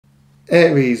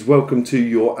Aries, welcome to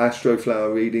your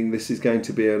Astroflower reading. This is going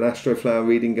to be an Astroflower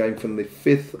reading going from the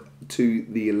 5th to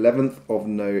the 11th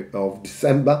of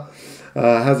December.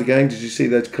 How's it going? Did you see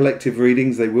those collective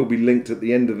readings? They will be linked at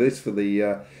the end of this for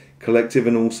the collective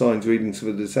and all signs readings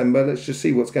for December. Let's just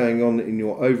see what's going on in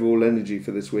your overall energy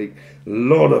for this week. A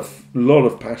lot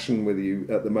of passion with you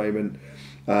at the moment.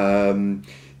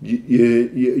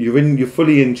 You're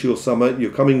fully into your summer.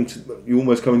 You're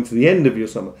almost coming to the end of your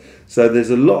summer. So there's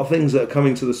a lot of things that are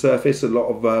coming to the surface. A lot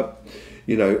of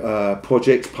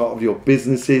projects, part of your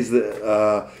businesses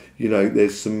that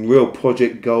there's some real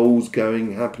project goals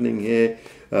happening here.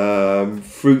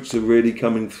 Fruits are really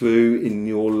coming through in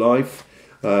your life.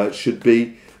 Should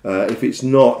be. If it's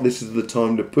not, this is the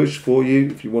time to push for you.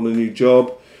 If you want a new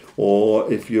job,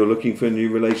 or if you're looking for a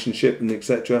new relationship, and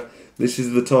etc. This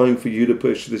is the time for you to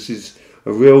push. This is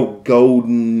a real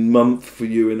golden month for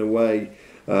you in a way,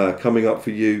 coming up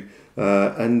for you.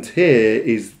 And here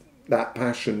is that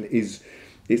passion.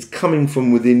 It's coming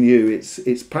from within you.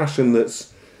 It's passion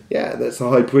that's a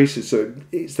high priestess. So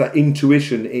it's that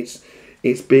intuition.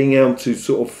 It's being able to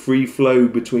sort of free flow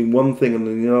between one thing and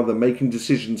another, making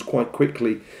decisions quite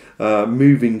quickly,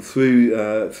 moving through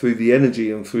the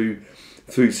energy and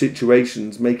through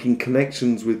situations, making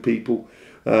connections with people.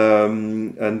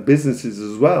 And businesses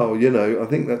as well. I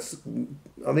think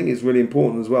it's really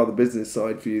important as well, the business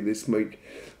side for you this week.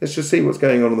 Let's just see what's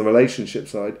going on the relationship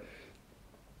side.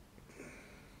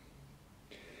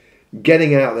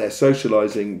 Getting out there,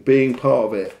 socializing, being part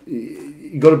of it.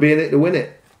 You got to be in it to win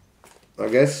it, I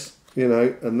guess.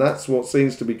 And that's what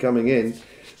seems to be coming in.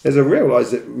 There's a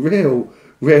real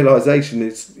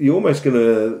realization. You're almost going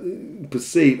to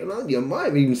perceive, and you might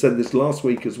have even said this last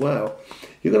week as well,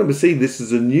 you're going to perceive this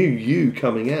as a new you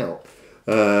coming out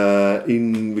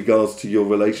in regards to your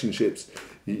relationships.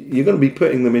 You're going to be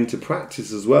putting them into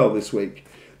practice as well this week.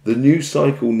 The new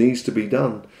cycle needs to be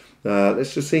done.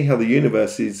 Let's just see how the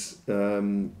universe is.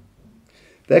 They're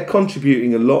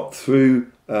contributing a lot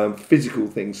through physical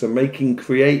things, so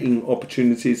creating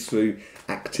opportunities through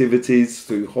activities,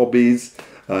 through hobbies,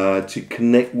 to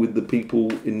connect with the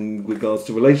people in regards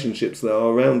to relationships that are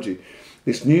around you.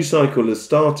 This new cycle has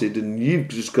started, and you've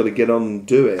just got to get on and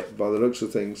do it. By the looks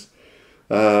of things,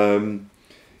 some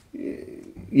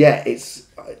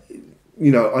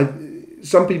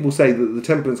people say that the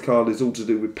Temperance card is all to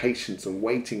do with patience and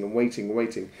waiting and waiting and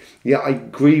waiting. Yeah, I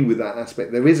agree with that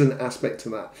aspect. There is an aspect to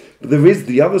that, but there is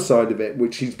the other side of it,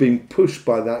 which he's been pushed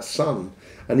by that sun,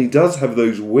 and he does have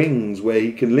those wings where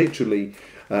he can literally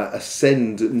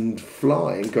ascend and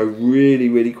fly and go really,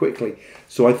 really quickly.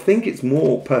 So I think it's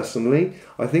more, personally,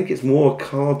 I think it's more a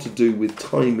card to do with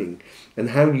timing and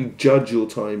how you judge your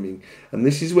timing. And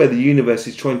this is where the universe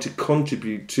is trying to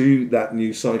contribute to that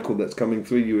new cycle that's coming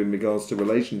through you in regards to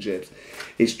relationships.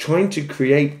 It's trying to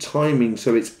create timing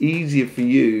so it's easier for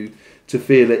you to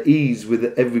feel at ease with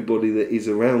everybody that is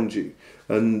around you.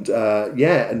 And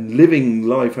and living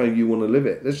life how you want to live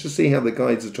it. Let's just see how the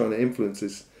guides are trying to influence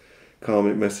this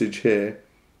karmic message here.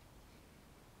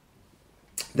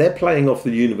 They're playing off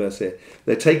the universe here.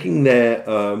 They're taking their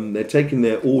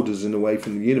orders in a way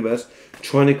from the universe,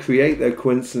 trying to create their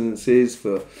coincidences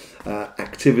for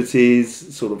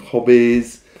activities, sort of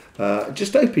hobbies,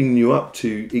 just opening you up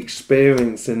to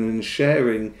experiencing and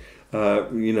sharing,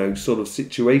 sort of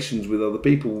situations with other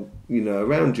people,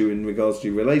 around you in regards to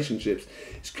your relationships.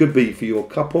 This could be for your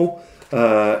couple,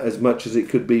 as much as it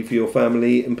could be for your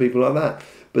family and people like that.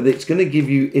 But it's going to give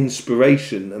you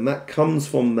inspiration, and that comes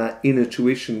from that inner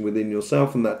tuition within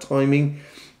yourself and that timing.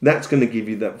 That's going to give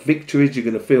you that victories. You're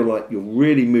going to feel like you're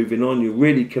really moving on, you're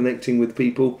really connecting with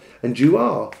people, and you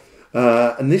are.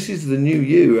 And this is the new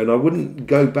you, and I wouldn't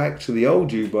go back to the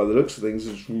old you by the looks of things.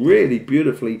 It's really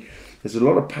beautifully, there's a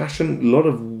lot of passion, a lot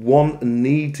of want and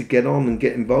need to get on and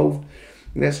get involved.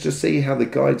 And let's just see how the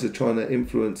guides are trying to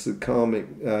influence the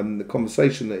karmic, the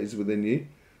conversation that is within you.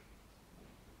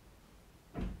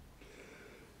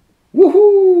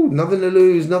 Woohoo! Nothing to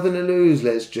lose, nothing to lose.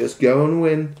 Let's just go and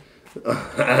win.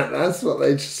 That's what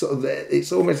they just sort of.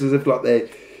 It's almost as if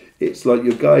it's like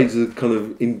your guides are kind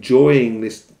of enjoying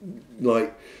this,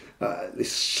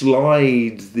 this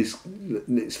slide, this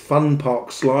fun park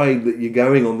slide that you're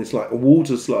going on, this like a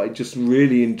water slide, just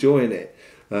really enjoying it,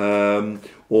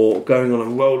 or going on a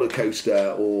roller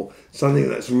coaster or something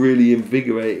that's really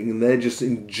invigorating, and they're just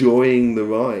enjoying the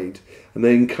ride, and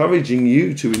they're encouraging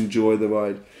you to enjoy the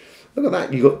ride. Look at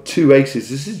that, you've got two aces.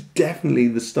 This is definitely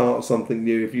the start of something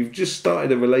new. If you've just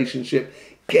started a relationship,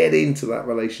 get into that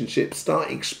relationship, start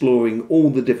exploring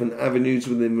all the different avenues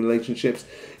within relationships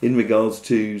in regards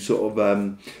to sort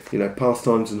of, you know,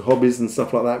 pastimes and hobbies and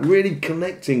stuff like that. Really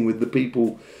connecting with the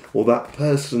people or that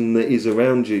person that is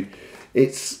around you.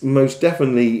 It's most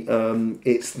definitely,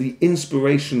 it's the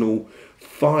inspirational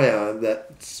fire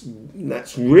that's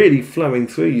really flowing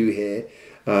through you here.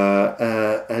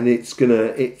 And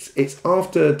it's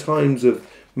after times of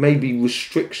maybe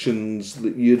restrictions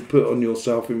that you'd put on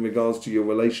yourself in regards to your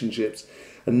relationships,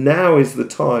 and now is the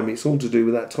time. It's all to do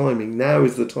with that timing. Now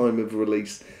is the time of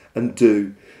release and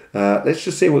do. Let's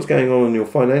just see what's going on your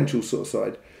financial sort of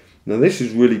side. Now this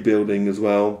is really building as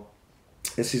well.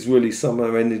 This is really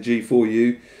summer energy for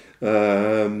you.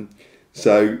 So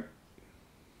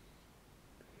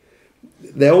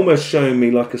they're almost showing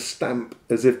me like a stamp,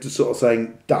 as if to sort of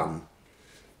saying done.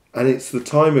 And it's the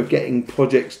time of getting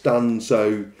projects done,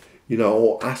 so, you know,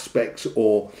 or aspects,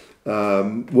 or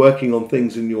working on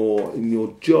things in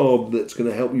your job that's going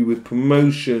to help you with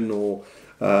promotion, or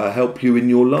help you in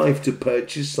your life to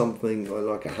purchase something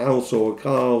like a house or a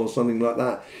car or something like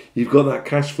that. You've got that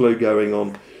cash flow going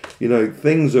on. You know,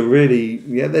 things are really,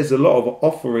 yeah, there's a lot of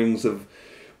offerings of,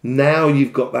 now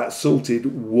you've got that sorted,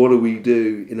 what do we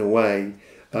do in a way?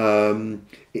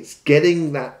 It's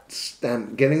getting that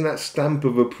stamp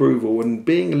of approval, and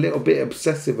being a little bit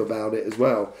obsessive about it as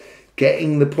well.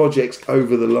 Getting the projects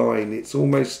over the line. It's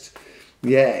almost,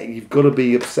 yeah, you've got to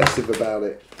be obsessive about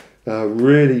it.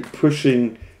 Really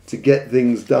pushing to get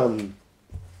things done.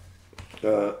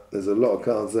 There's a lot of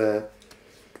cards there.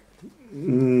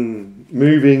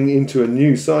 Moving into a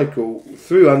new cycle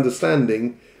through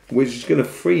understanding, which is going to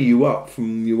free you up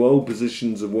from your old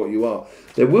positions of what you are.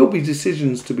 There will be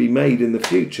decisions to be made in the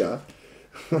future,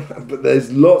 but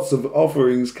there's lots of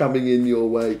offerings coming in your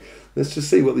way. Let's just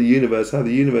see what how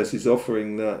the universe is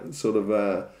offering that sort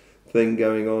of thing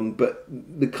going on. But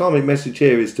the karmic message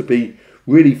here is to be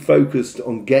really focused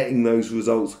on getting those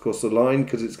results across the line,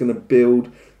 because it's going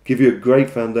to give you a great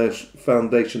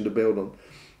foundation to build on.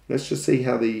 Let's just see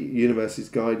how the universe is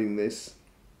guiding this.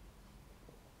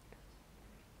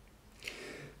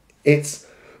 It's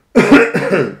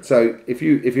so if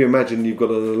you imagine you've got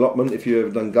an allotment, if you've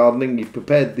ever done gardening, you've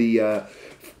prepared the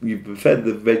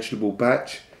vegetable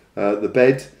patch, the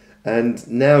bed, and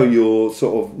now you've got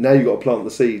to plant the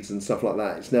seeds and stuff like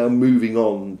that. It's now moving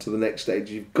on to the next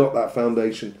stage. You've got that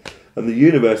foundation, and the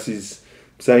universe is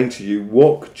saying to you,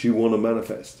 what do you want to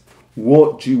manifest?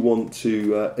 What do you want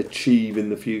to achieve in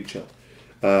the future?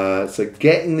 So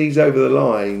getting these over the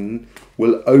line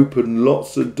will open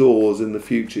lots of doors in the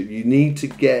future. You need to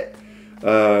get,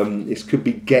 this could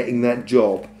be getting that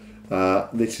job.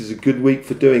 This is a good week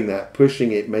for doing that,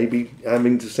 pushing it, maybe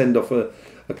having to send off a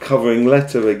covering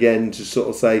letter again to sort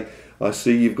of say, I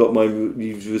see you've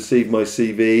received my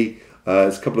CV.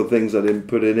 There's a couple of things I didn't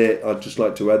put in it. I'd just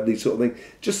like to add these sort of things.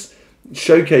 Just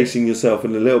showcasing yourself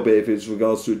in a little bit if it's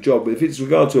regards to a job. If it's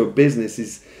regard to a business,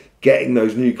 is getting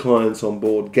those new clients on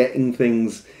board, getting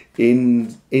things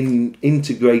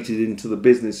integrated into the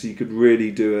business so you could really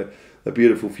do a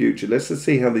beautiful future. Let's just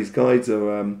see how these guides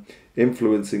are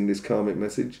influencing this karmic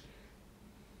message.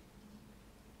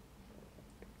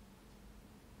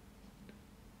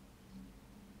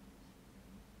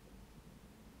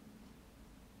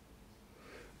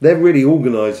 They're really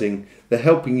organising. They're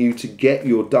helping you to get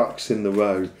your ducks in the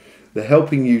row. They're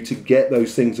helping you to get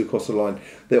those things across the line.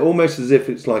 They're almost as if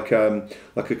it's like a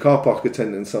car park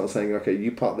attendant sort of saying, okay,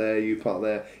 you park there, you park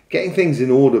there. Getting things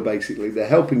in order, basically. They're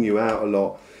helping you out a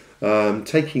lot,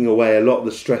 taking away a lot of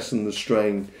the stress and the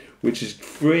strain, which is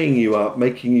freeing you up,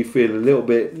 making you feel a little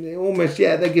bit, almost,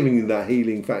 yeah, they're giving you that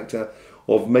healing factor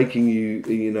of making you,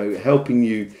 helping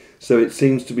you, so it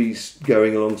seems to be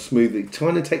going along smoothly,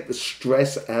 trying to take the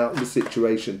stress out of the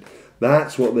situation.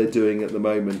 That's what they're doing at the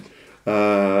moment.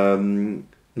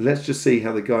 Let's just see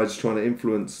how the guides are trying to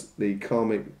influence the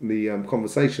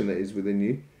conversation that is within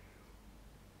you.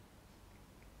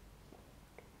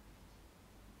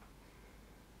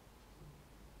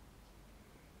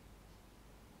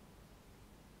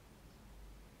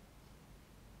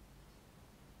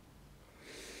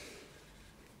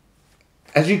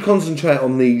 As you concentrate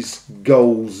on these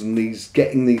goals and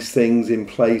getting these things in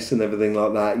place and everything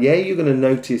like that, yeah, you're going to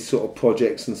notice sort of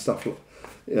projects and stuff,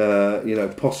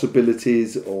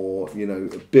 possibilities, or,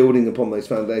 building upon those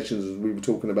foundations as we were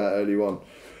talking about earlier on.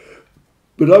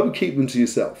 But I would keep them to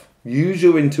yourself. Use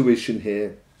your intuition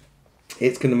here.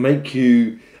 It's going to make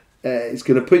you, it's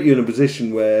going to put you in a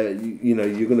position where,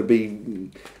 you're going to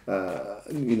be,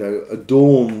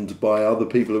 adorned by other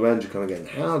people around you, kind of going,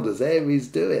 how does Aries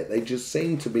do it? They just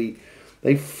seem to be,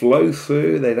 they flow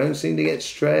through, they don't seem to get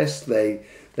stressed, they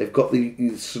They've got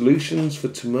the solutions for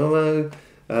tomorrow.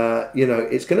 You know,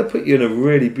 it's going to put you in a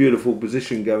really beautiful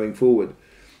position going forward.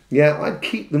 Yeah, I'd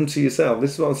keep them to yourself.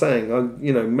 This is what I'm saying.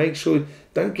 You know, make sure,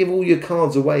 don't give all your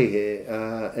cards away here,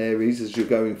 Aries, as you're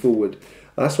going forward.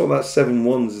 That's what that 7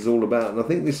 Wands is all about. And I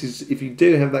think this is, if you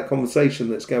do have that conversation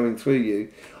that's going through you,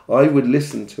 I would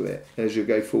listen to it as you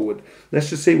go forward. Let's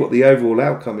just see what the overall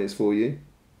outcome is for you.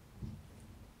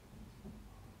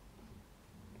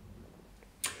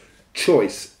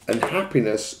 Choice and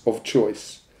happiness of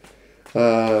choice.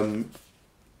 Past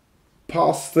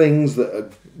things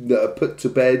that are put to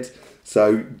bed.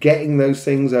 So getting those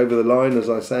things over the line, as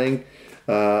I was saying,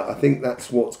 I think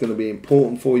that's what's going to be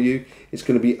important for you. It's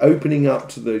going to be opening up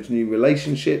to those new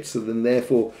relationships, so then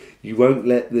therefore you won't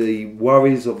let the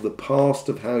worries of the past,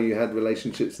 of how you had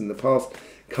relationships in the past,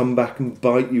 come back and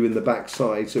bite you in the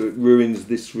backside, so it ruins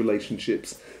this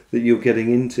relationships that you're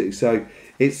getting into. So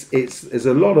there's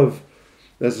a lot of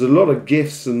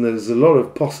gifts and there's a lot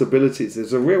of possibilities.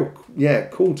 There's a real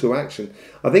call to action.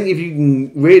 I think if you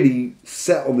can really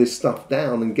settle this stuff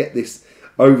down and get this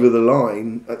over the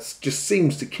line, that just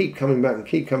seems to keep coming back and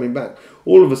keep coming back.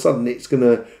 All of a sudden, it's going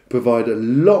to provide a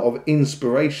lot of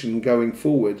inspiration going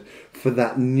forward for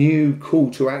that new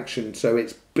call to action. So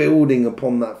it's building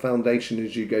upon that foundation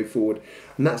as you go forward.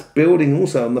 And that's building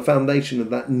also on the foundation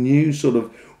of that new sort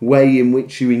of way in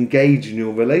which you engage in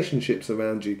your relationships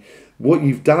around you. What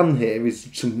you've done here is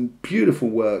some beautiful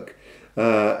work,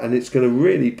 and it's going to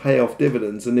really pay off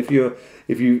dividends. And if you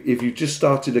just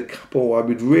started a couple, I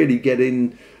would really get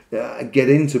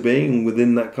into being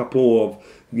within that couple of,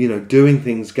 you know, doing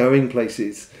things, going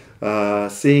places,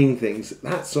 seeing things,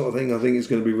 that sort of thing. I think is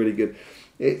going to be really good.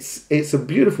 It's a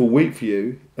beautiful week for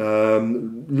you.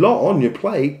 Lot on your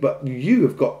plate, but you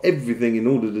have got everything in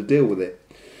order to deal with it.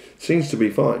 Seems to be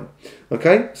fine.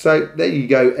 Okay, so there you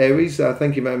go, Aries.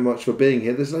 Thank you very much for being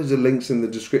here. There's loads of links in the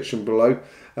description below,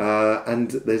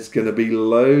 and there's going to be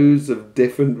loads of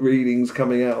different readings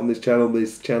coming out on this channel.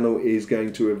 This channel is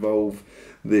going to evolve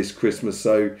this Christmas,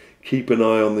 so keep an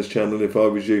eye on this channel if I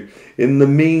was you. In the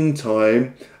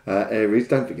meantime, Aries,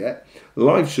 don't forget,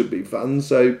 life should be fun,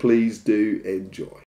 so please do enjoy.